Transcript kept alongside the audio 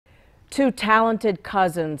Two talented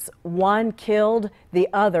cousins, one killed, the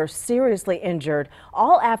other seriously injured,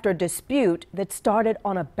 all after a dispute that started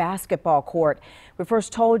on a basketball court. We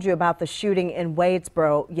first told you about the shooting in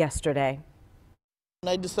Wadesboro yesterday.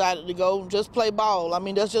 They decided to go just play ball. I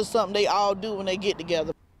mean, that's just something they all do when they get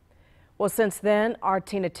together. Well, since then, our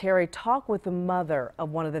Tina Terry talked with the mother of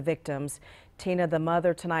one of the victims. Tina, the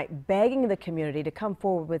mother, tonight begging the community to come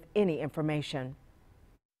forward with any information.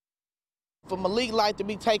 For Malik life to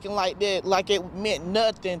be taken like that, like it meant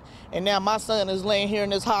nothing, and now my son is laying here in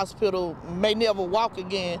this hospital, may never walk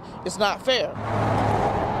again, it's not fair.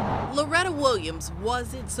 Loretta Williams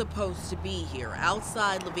wasn't supposed to be here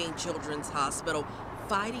outside Levine Children's Hospital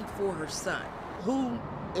fighting for her son. Who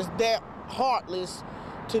is that heartless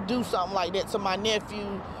to do something like that to my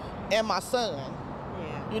nephew and my son?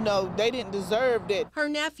 You know, they didn't deserve that. Her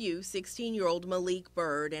nephew, 16-year-old Malik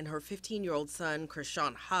Bird, and her 15-year-old son,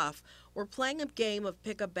 Krishan Huff, were playing a game of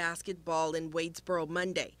pickup basketball in Wadesboro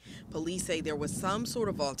Monday. Police say there was some sort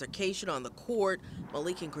of altercation on the court.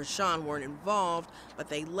 Malik and Krishan weren't involved, but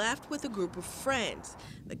they left with a group of friends.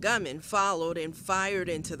 The gunman followed and fired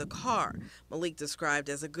into the car. Malik, described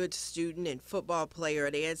as a good student and football player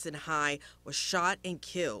at Edson High, was shot and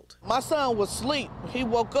killed. My son was asleep. He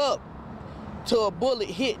woke up to a bullet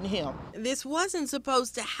hitting him. This wasn't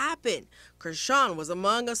supposed to happen. Krishan was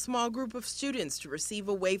among a small group of students to receive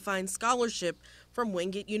a Wayfind scholarship from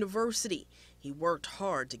Wingate University. He worked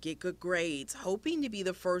hard to get good grades, hoping to be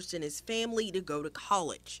the first in his family to go to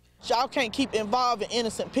college. Y'all can't keep involving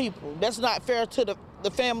innocent people. That's not fair to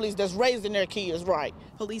the families that's raising their kids right.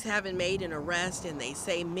 Police haven't made an arrest, and they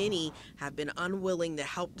say many have been unwilling to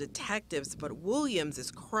help detectives, but Williams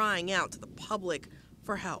is crying out to the public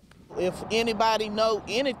for help. If anybody know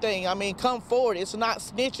anything, I mean, come forward. It's not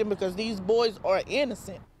snitching because these boys are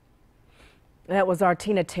innocent. That was our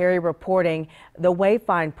Tina Terry reporting. The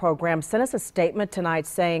Wayfind program sent us a statement tonight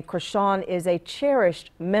saying Krishan is a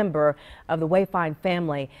cherished member of the Wayfind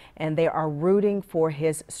family and they are rooting for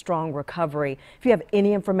his strong recovery. If you have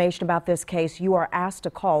any information about this case, you are asked to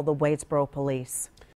call the Wadesboro Police.